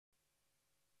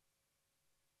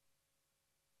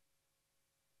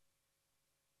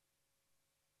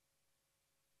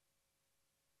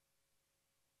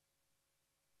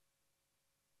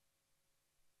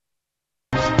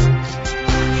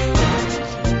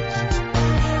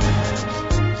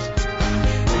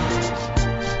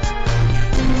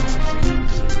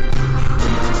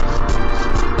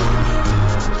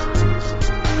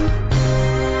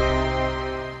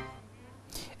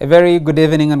very good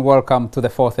evening and welcome to the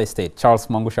Fourth Estate. Charles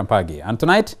Mongu Shampagi. And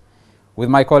tonight, with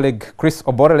my colleague Chris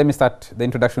Obore, let me start the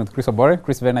introduction with Chris Obore.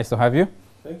 Chris, very nice to have you.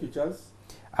 Thank you, Charles.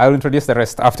 I will introduce the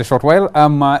rest after a short while.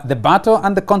 The battle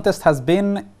and the contest has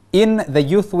been in the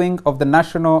youth wing of the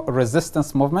National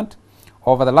Resistance Movement.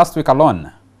 Over the last week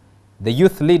alone, the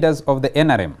youth leaders of the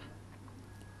NRM,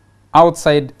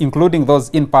 outside, including those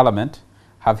in Parliament,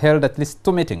 have held at least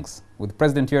 2 meetings with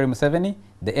President Yoweri Museveni,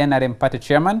 the NRM party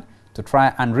chairman, to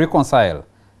try and reconcile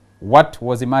what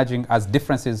was emerging as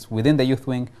differences within the youth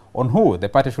wing on who the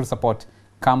party should support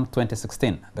come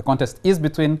 2016. The contest is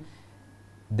between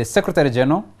the Secretary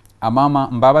General, Amama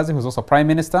Mbabazi, who's also Prime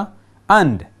Minister,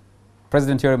 and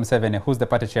President Yoweri Museveni, who's the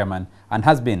party chairman and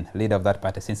has been leader of that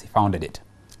party since he founded it.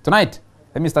 Tonight,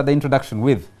 let me start the introduction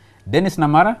with Dennis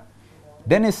Namara.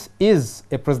 Dennis is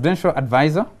a presidential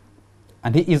advisor,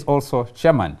 and he is also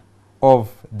chairman of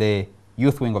the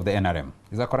youth wing of the NRM.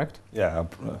 Is that correct? Yeah.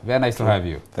 Very nice to have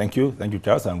you. Thank you. Thank you,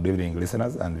 Charles, and good evening,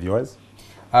 listeners and viewers.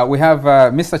 We have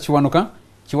Mr. Chiwanuka.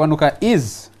 Chiwanuka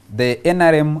is the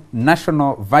NRM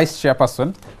National Vice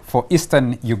Chairperson for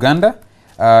Eastern Uganda.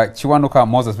 Chiwanuka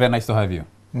Moses, very nice to have you.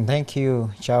 Thank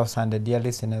you, Charles, and the dear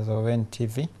listeners of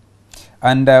NTV.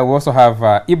 And we also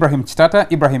have Ibrahim Chitata.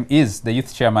 Ibrahim is the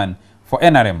youth chairman for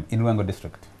NRM in Luengo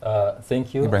District.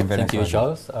 Thank you. Ibrahim, thank you,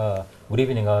 Charles. Good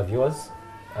evening, our viewers.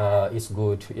 It's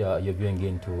good you're viewing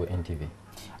into NTV.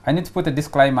 I need to put a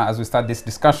disclaimer as we start this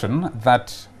discussion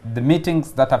that the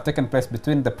meetings that have taken place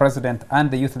between the president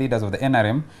and the youth leaders of the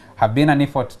NRM have been an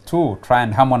effort to try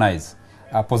and harmonize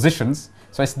positions.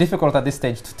 So it's difficult at this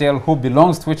stage to tell who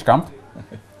belongs to which camp.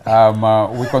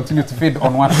 We continue to feed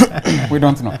on what we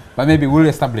don't know. But maybe we'll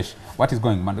establish what is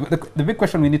going on. The big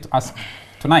question we need to ask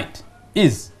tonight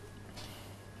is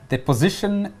the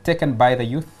position taken by the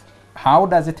youth. How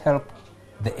does it help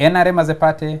the NRM as a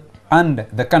party and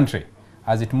the country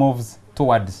as it moves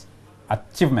towards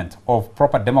achievement of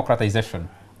proper democratization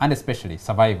and especially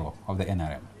survival of the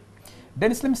NRM?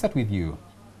 Dennis, let me start with you.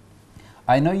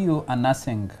 I know you are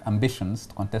nursing ambitions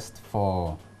to contest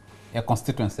for a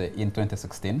constituency in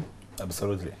 2016.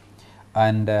 Absolutely.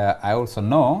 And I also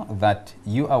know that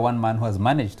you are one man who has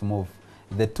managed to move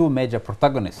the 2 major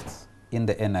protagonists in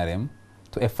the NRM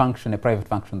to a function, a private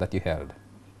function that you held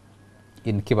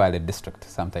in Kibale district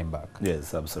some time back.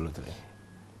 Yes, absolutely.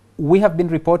 We have been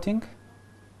reporting,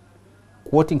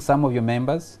 quoting some of your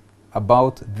members,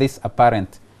 about this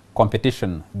apparent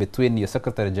competition between your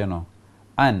Secretary General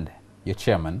and your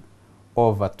chairman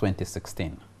over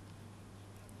 2016.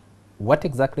 What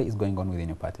exactly is going on within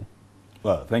your party?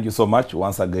 Well, thank you so much.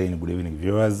 Once again, good evening,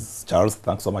 viewers. Charles,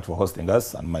 thanks so much for hosting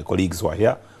us and my colleagues who are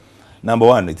here. Number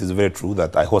one, it is very true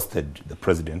that I hosted the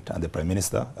president and the prime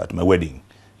minister at my wedding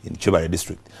in Kibale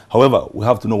district. However, we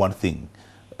have to know one thing.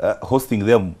 Hosting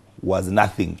them was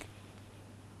nothing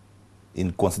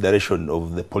in consideration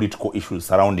of the political issues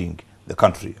surrounding the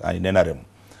country and in NRM.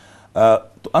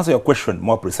 To answer your question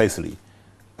more precisely,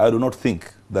 I do not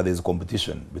think that there is a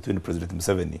competition between President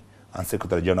Museveni and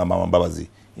Secretary General Mama Mbabazi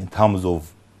in terms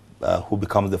of who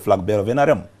becomes the flag bearer of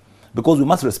NRM. Because we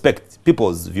must respect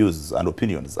people's views and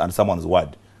opinions and someone's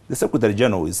word. The Secretary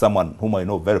General is someone whom I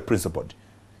know very principled.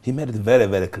 He made it very,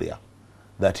 very clear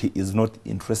that he is not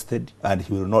interested and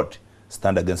he will not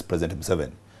stand against President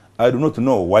Museveni. I do not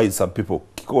know why some people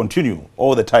continue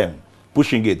all the time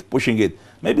pushing it, pushing it.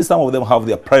 Maybe some of them have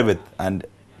their private and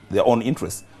their own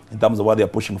interests in terms of what they are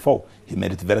pushing for. He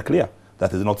made it very clear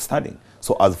that is not standing.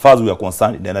 So as far as we are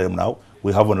concerned in the NRM now,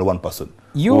 we have only one person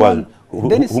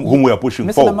whom we are pushing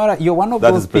Mr. for. Namara, you're one of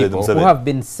those people who have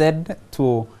been said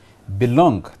to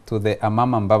belong to the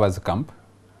Amama Mbabazi camp.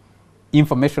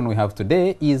 Information we have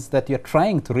today is that you're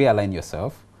trying to realign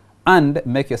yourself and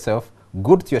make yourself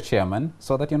good to your chairman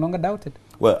so that you're no longer doubted.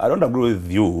 Well, I don't agree with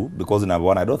you because, number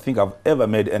one, I don't think I've ever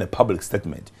made any public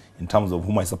statement in terms of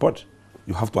whom I support.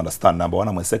 You have to understand, number one,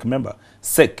 I'm a SEC member.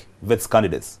 SEC vets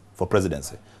candidates for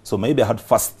presidency. So maybe I had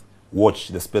first watch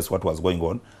the space what was going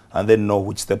on and then know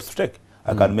which steps to take.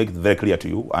 I can make it very clear to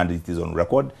you, and it is on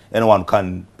record. Anyone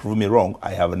can prove me wrong.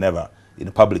 I have never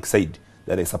in public said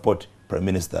that I support Prime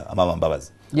Minister Amama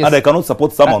Mbabazi. Yes. And I cannot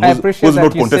support someone who's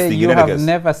not contesting in any case. You have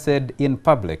never said in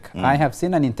public. I have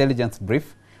seen an intelligence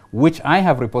brief, which I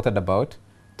have reported about,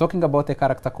 talking about a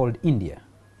character called India.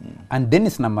 And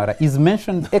Dennis Namara is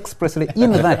mentioned expressly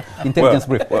in that intelligence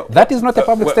brief. That is not a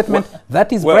public statement.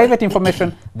 That is private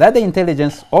information that the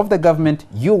intelligence of the government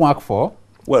you work for,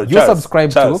 you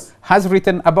subscribe to, has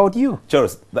written about you.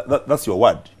 Charles, that's your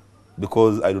word.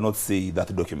 because I do not see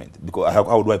that document. Because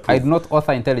how do I prove? I do not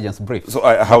author intelligence briefs. So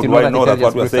how do I know that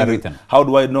what we are saying is, how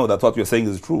do I know that what we are saying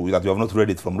is true, that you have not read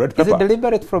it from red paper? Is it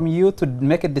deliberate from you to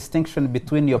make a distinction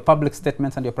between your public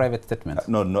statements and your private statements?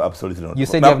 No, absolutely not. You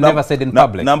said you have never said in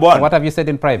public. Number one. So what have you said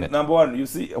in private? Number one, you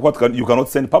see, you cannot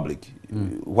say in public.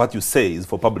 What you say is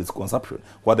for public consumption.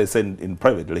 What I say in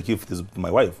private, like if it is to my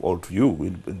wife or to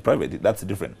you in private, that's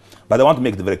different. But I want to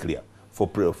make it very clear for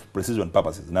precision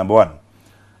purposes. Number one,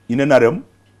 in NRM,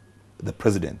 the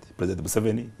President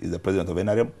Museveni is the president of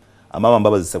NRM. Amama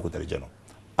Mbabazi is Secretary General.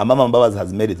 Amama Mbabazi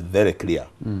has made it very clear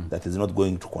that he's not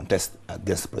going to contest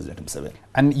against President Museveni.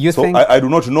 And you so think... I do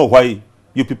not know why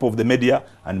you people of the media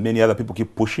and many other people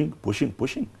keep pushing.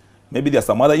 Maybe there's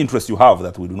some other interest you have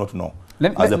that we do not know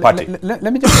as a party. Let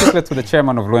me just quickly to the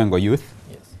chairman of Luengo Youth.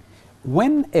 Yes.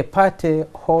 When a party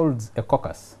holds a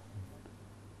caucus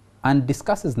and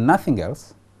discusses nothing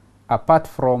else apart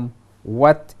from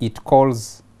what it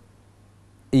calls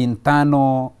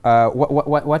internal,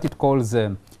 what it calls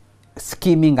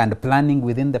scheming and planning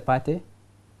within the party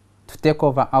to take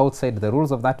over outside the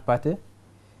rules of that party,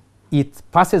 it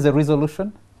passes a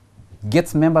resolution,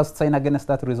 gets members to sign against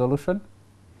that resolution,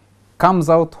 comes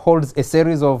out, holds a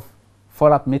series of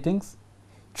follow-up meetings,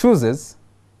 chooses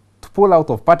to pull out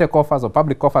of party coffers or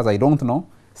public coffers, I don't know,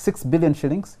 6 billion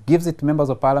shillings, gives it to members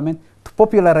of parliament to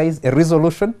popularize a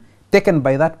resolution taken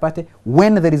by that party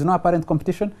when there is no apparent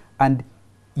competition, and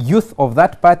youth of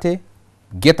that party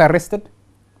get arrested.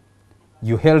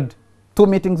 You held 2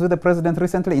 meetings with the president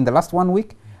recently in the last 1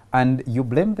 week, and you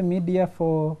blame the media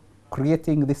for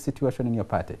creating this situation in your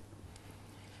party.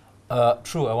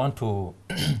 True, I want to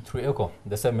echo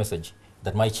the same message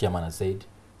that my chairman has said.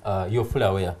 You're fully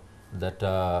aware that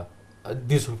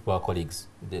these people are colleagues.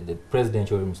 The President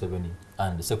Yoweri Museveni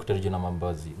and the Secretary General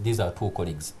Mbabazi, these are 2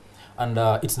 colleagues. And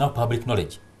it's now public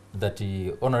knowledge that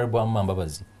the Honorable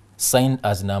Mbabazi signed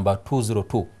as number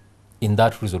 202 in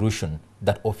that resolution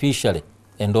that officially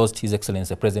endorsed His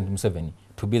Excellency President Museveni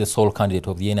to be the sole candidate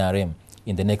of the NRM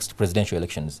in the next presidential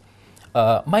elections.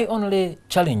 My only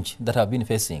challenge that I've been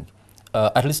facing,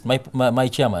 at least my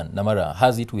chairman, Namara,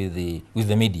 has it with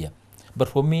the media. But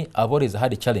for me, I've always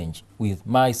had a challenge with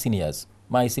my seniors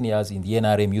in the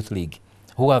NRM Youth League,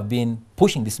 who have been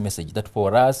pushing this message that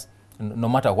for us, no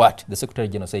matter what the Secretary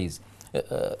General says,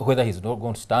 whether he's not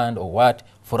going to stand or what,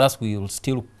 for us we will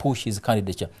still push his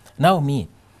candidature. Now me,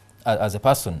 as a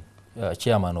person,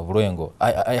 chairman of Luengo,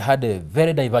 I had a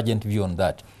very divergent view on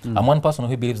that. I'm one person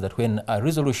who believes that when a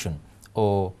resolution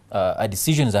or a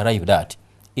decision is arrived at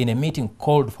in a meeting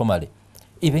called formally,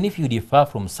 even if you differ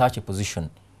from such a position,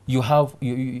 you're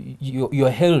actually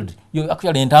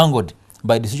entangled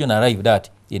by a decision arrived at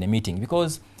in a meeting,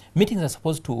 because meetings are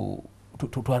supposed to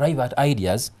arrive at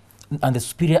ideas, and the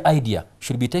superior idea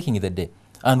should be taking the day.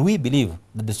 And we believe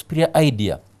that the superior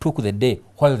idea took the day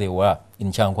while they were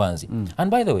in Changwanzi. And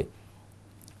by the way,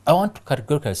 I want to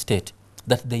categorically state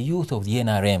that the youth of the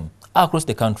NRM across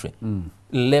the country,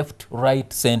 left,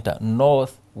 right, center,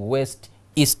 north, west,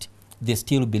 east, they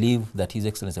still believe that His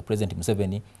Excellency President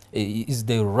Museveni is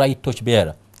the right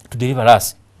torchbearer to deliver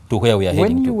us to where we are heading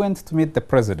to. When you went to meet the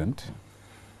president,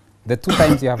 the 2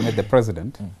 times you have met the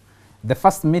president, the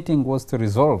first meeting was to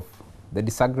resolve the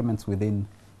disagreements within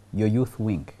your youth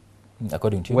wing.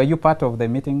 According to you. Were you part of the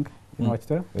meeting in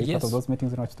Wachitora? Were you Yes. part of those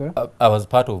meetings in Wachitora? I was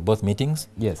part of both meetings.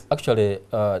 Yes. Actually,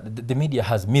 the media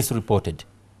has misreported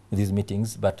these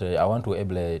meetings, but I want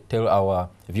to tell our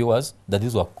viewers that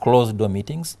these were closed-door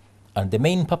meetings, and the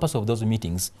main purpose of those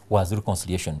meetings was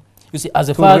reconciliation. You see, as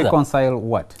a father... To reconcile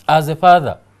what? As a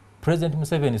father, President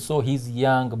Museveni saw his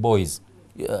young boys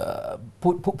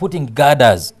putting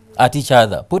girders at each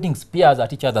other, putting spears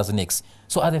at each other's necks.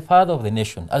 So as the father of the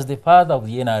nation, as the father of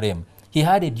the NRM, he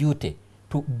had a duty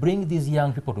to bring these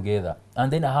young people together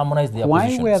and then harmonize their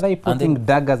positions. Why were they putting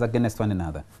daggers against one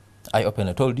another? I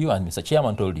openly told you, and Mr.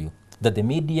 Chairman told you, that the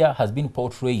media has been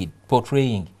portraying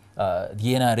the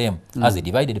NRM as a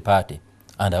divided party.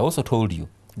 And I also told you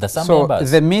that some members...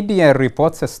 So the media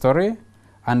reports a story,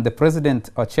 and the president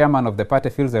or chairman of the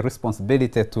party feels a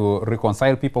responsibility to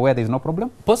reconcile people where there is no problem?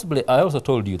 Possibly, I also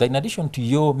told you that in addition to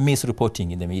your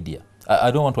misreporting in the media, I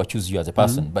don't want to accuse you as a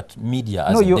person, but media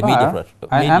as no, you the are. media.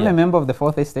 I'm a member of the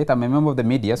Fourth Estate. I'm a member of the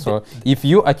media. So if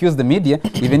you accuse the media,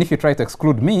 even if you try to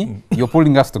exclude me, you're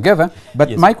pulling us together.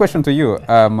 But Yes. my question to you,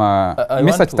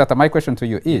 Mr. Chitata, my question to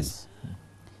you is,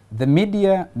 the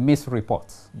media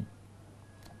misreports,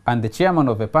 and the chairman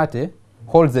of a party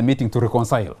holds a meeting to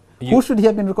reconcile. Who should he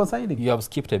have been reconciling? You have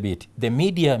skipped a bit. The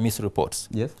media misreports.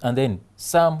 Yes. And then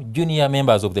some junior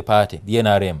members of the party, the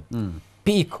NRM,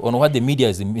 pick on what the media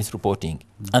is misreporting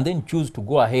and then choose to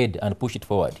go ahead and push it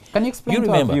forward. Can you explain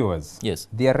to our viewers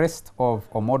the arrest of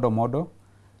Omodo Modo,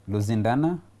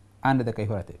 Luzindana, and the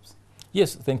Kaihura tapes?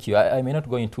 Yes, thank you. I may not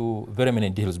go into very many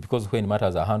details because when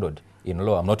matters are handled in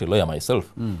law, I'm not a lawyer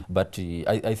myself, but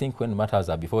I think when matters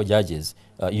are before judges,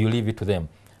 you leave it to them.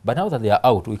 But now that they are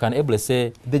out, we can able to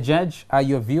say... The judge are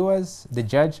your viewers, the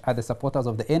judge are the supporters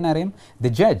of the NRM, the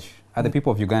judge are the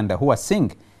people of Uganda who are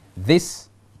seeing this,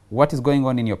 what is going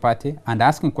on in your party, and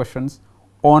asking questions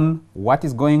on what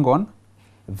is going on.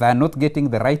 They're not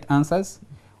getting the right answers.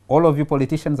 All of you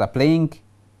politicians are playing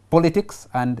politics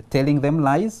and telling them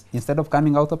lies instead of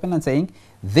coming out open and saying,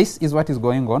 this is what is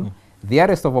going on. The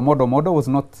arrest of Omodo Modo was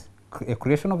not a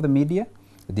creation of the media.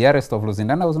 The arrest of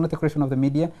Luzindana was not a creation of the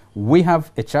media. We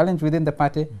have a challenge within the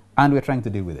party, and we're trying to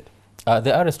deal with it.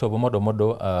 The arrest of Omodo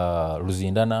Modo,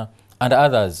 Luzindana, and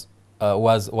others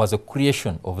was a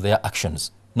creation of their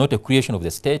actions. Not a creation of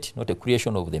the state, not a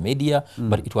creation of the media,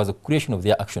 but it was a creation of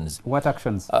their actions. What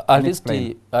actions? At least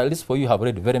for you have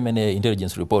read very many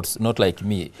intelligence reports, not like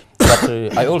me. But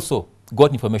I also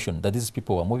got information that these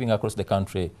people were moving across the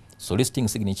country, soliciting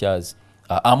signatures.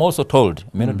 I'm also told,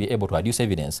 may not be able to adduce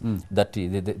evidence, that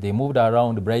they moved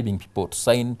around bribing people to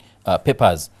sign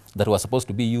papers that were supposed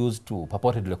to be used to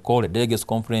purportedly call a delegates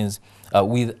conference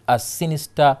with a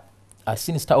sinister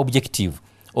objective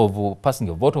of passing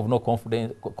a vote of no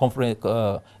confidence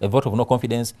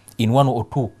in one or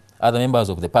two other members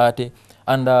of the party.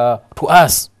 And to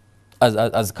us,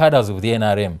 as cadres of the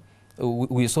NRM,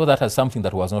 we saw that as something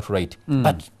that was not right.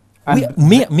 But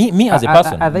me as a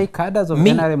person... Are they cadres of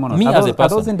NRM or not? Me as a person. Are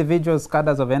those individuals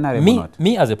cadres of NRM or not?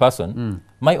 Me as a person,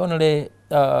 my only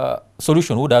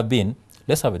solution would have been,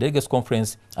 let's have a delegates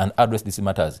conference and address these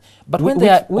matters. But when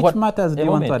which matters do you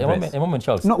want to address? A moment,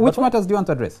 Charles. No, which matters do you want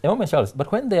to address? A moment, Charles.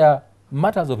 But when there are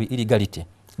matters of illegality,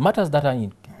 matters that are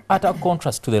in utter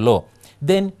contrast to the law,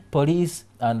 then police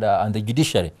and the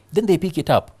judiciary, then they pick it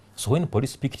up. So when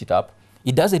police picked it up,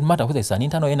 it doesn't matter whether it's an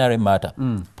internal NRM matter.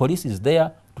 Police is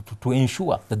there to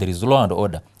ensure that there is law and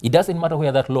order. It doesn't matter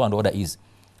where that law and order is.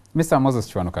 Mr.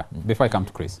 Moses Chwanuka, before I come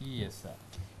to Chris. Yes, sir.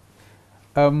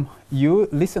 You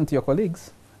listen to your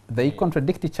colleagues. They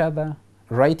contradict each other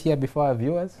right here before our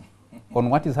viewers on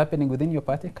what is happening within your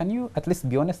party. Can you at least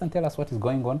be honest and tell us what is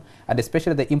going on, and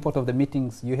especially the import of the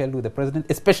meetings you held with the president,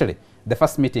 especially the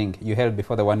first meeting you held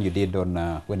before the one you did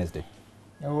on Wednesday?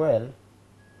 Well,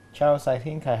 Charles, I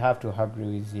think I have to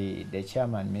agree with the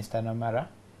chairman, Mr. Namara,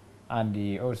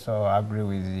 and also agree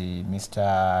with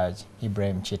Mr.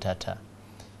 Ibrahim Chitata.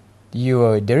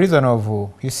 The reason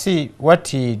of, you see,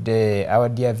 what our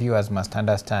dear viewers must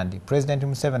understand, President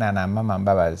Museveni and Mama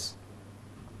Mbabas,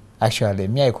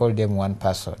 actually, I call them one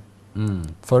person.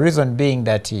 For reason being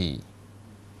that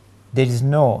there is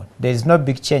no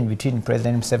big change between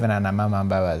President Museveni and Mama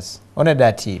Mbabas. Only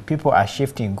that people are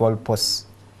shifting goalposts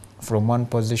from one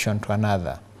position to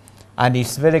another. And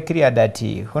it's very clear that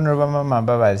Honorable Mama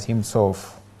Mbabas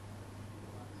himself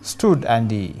stood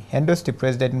and endorsed the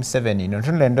President Museveni, not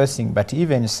only endorsing, but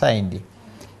even signed.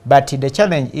 But the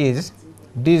challenge is,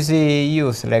 these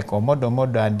youth like Omodo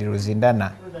Modo and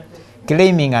Luzindana,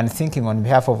 claiming and thinking on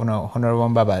behalf of Honorable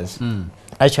Mbabas.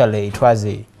 Actually,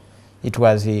 it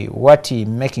was what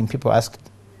making people ask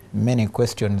many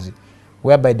questions,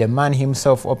 whereby the man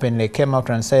himself openly came out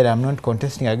and said, I'm not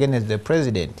contesting against the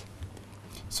president.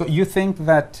 So you think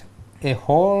that a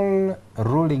whole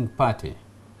ruling party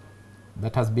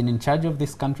that has been in charge of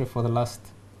this country for the last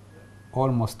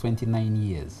almost 29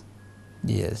 years,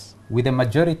 yes, with a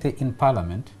majority in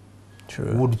parliament,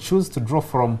 true, would choose to draw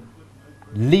from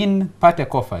lean party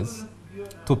coffers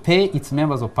to pay its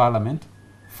members of parliament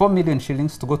 4 million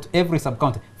shillings to go to every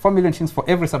sub-county, 4 million shillings for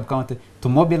every sub-county to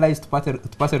mobilize to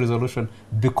pass a resolution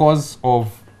because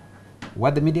of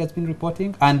what the media has been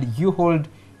reporting, and you hold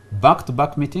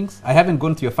back-to-back meetings. I haven't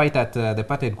gone to your fight at the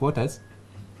party headquarters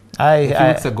a few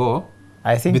weeks ago.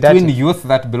 I think between youth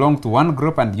that belong to one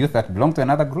group and youth that belong to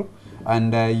another group,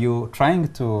 and you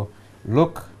trying to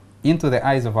look into the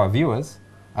eyes of our viewers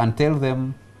and tell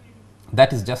them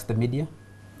that is just the media?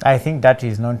 I think that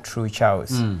is not true,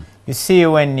 Charles. You see,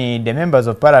 when the members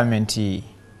of parliament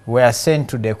were sent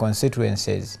to their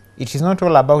constituencies, it is not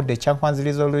all about the Chankwanzi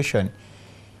resolution.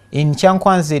 In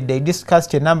Chankwanzi, they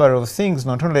discussed a number of things,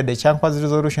 not only the Chankwanzi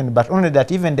resolution, but only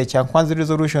that even the Chankwanzi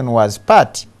resolution was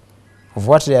part of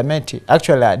what they are meant.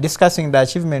 Actually, discussing the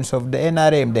achievements of the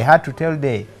NRM, they had to tell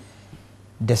the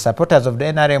supporters of the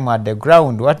NRM at the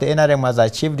ground what the NRM has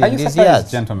achieved in these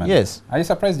years. Gentlemen? Yes. Are you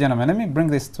surprised, gentlemen? Let me bring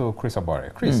this to Chris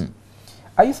Obore. Chris,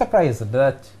 are you surprised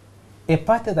that a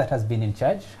party that has been in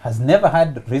charge has never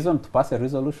had reason to pass a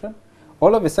resolution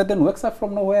all of a sudden wakes up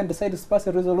from nowhere and decides to pass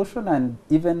a resolution and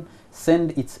even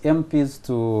send its MPs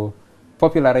to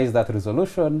popularize that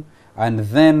resolution, and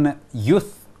then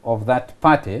youth of that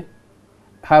party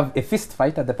have a fist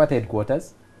fight at the party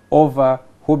headquarters over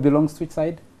who belongs to which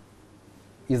side?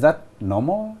 Is that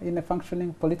normal in a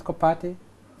functioning political party,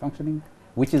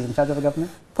 which is in charge of the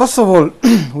government? First of all,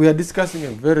 we are discussing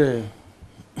a very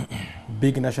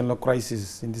big national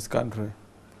crisis in this country,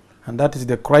 and that is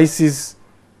the crisis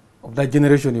of that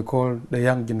generation you call the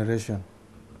young generation.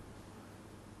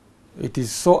 It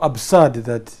is so absurd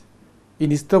that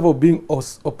instead of being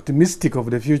optimistic of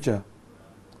the future,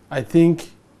 I think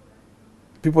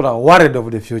people are worried of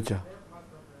the future,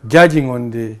 judging on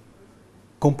the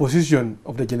composition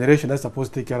of the generation that's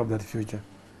supposed to take care of that future.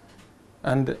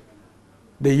 And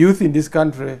the youth in this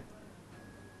country,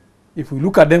 if we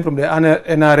look at them from the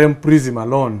NRM prism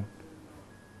alone,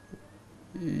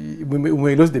 we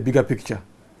may lose the bigger picture.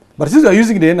 But since we are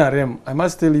using the NRM, I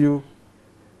must tell you,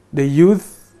 the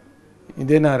youth in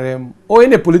the NRM or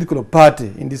any political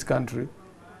party in this country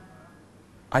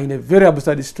are in a very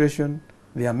absurd situation.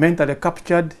 They are mentally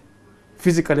captured,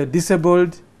 physically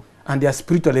disabled, and they are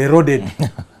spiritually eroded.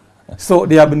 So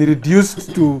they have been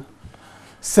reduced to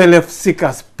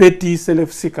self-seekers, petty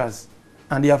self-seekers,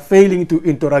 and they are failing to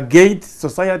interrogate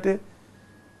society.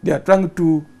 They are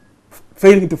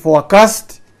failing to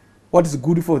forecast what is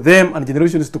good for them and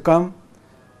generations to come,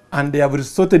 and they have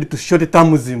resorted to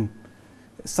short-termism,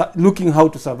 looking how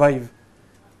to survive.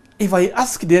 If I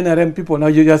ask the NRM people now,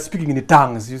 you are speaking in the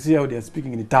tongues. You see how they are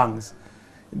speaking in the tongues.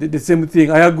 The same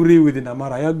thing. I agree with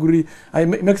Namara. I agree.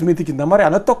 It makes me think Namara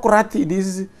an autocrat in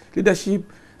this leadership.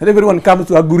 And everyone comes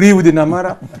to agree with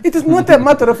Namara. It is not a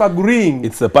matter of agreeing.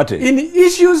 It's a party. In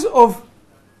issues of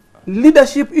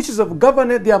leadership, issues of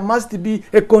governance, there must be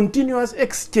a continuous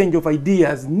exchange of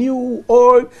ideas, new,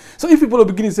 old. So if people are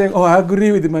beginning saying, oh, I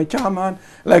agree with my chairman,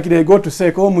 like they go to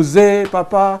say, oh, Muzee,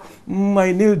 Papa,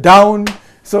 I kneel down.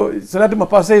 So that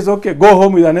Papa says, okay, go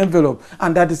home with an envelope.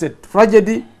 And that is a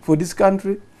tragedy for this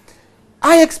country.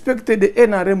 I expected the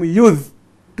NRM youth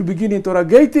to begin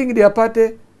interrogating their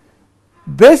party,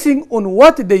 basing on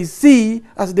what they see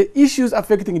as the issues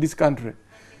affecting this country.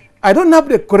 I don't have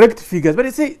the correct figures, but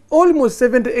they say almost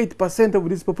 78% of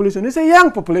this population is a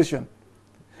young population.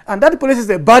 And that places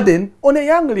a burden on a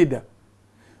young leader.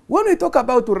 When we talk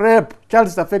about rape,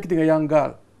 child affecting a young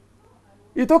girl,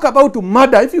 you talk about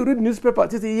murder. If you read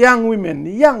newspapers, it's young women,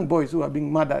 young boys who are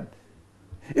being murdered.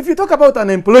 If you talk about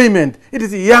unemployment, it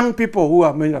is young people who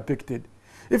are mainly affected.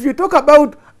 If you talk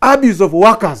about abuse of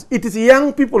workers, it is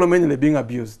young people who are mainly being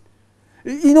abused.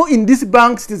 You know, in these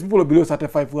banks, these people below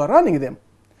 35 who are running them.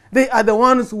 They are the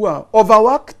ones who are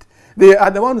overworked. They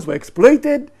are the ones who are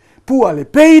exploited, poorly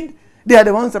paid. They are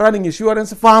the ones running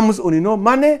insurance firms on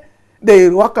money. They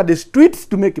work at the streets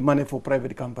to make money for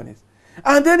private companies.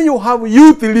 And then you have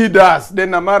youth leaders, the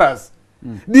Namaras,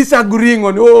 disagreeing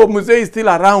on, oh, Muzee is still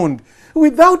around,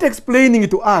 without explaining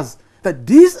to us that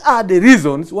these are the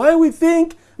reasons why we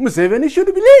think Museveni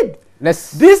should be lead.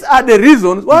 These are the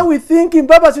reasons why we think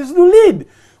Mbabazi should lead.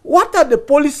 What are the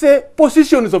policy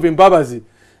positions of Mbabazi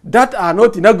that are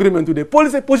not in agreement with the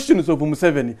policy positions of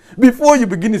Museveni before you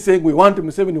begin saying we want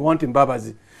Museveni, we want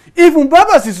Mbabazi? If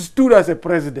Mbabazi stood as a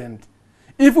president,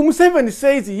 if Museveni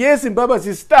says yes,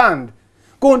 Mbabazi stand,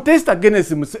 contest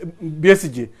against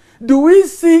BSG, do we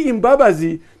see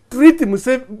Mbabazi treat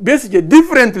Besigye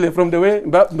differently from the way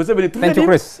Museveni treated him?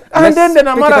 Chris. And then the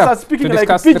Namaras are speaking like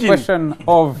pigeon. The question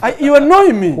of you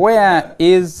annoy me. Where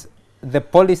is the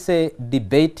policy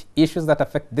debate issues that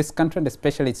affect this country and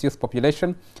especially its youth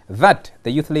population that the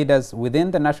youth leaders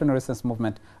within the national resistance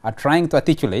movement are trying to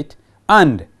articulate?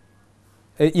 And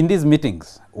in these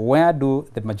meetings, where do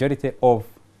the majority of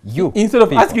you, instead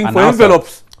of asking for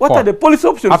envelopes, what are the policy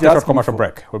options? After a short commercial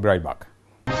break, we'll be right back.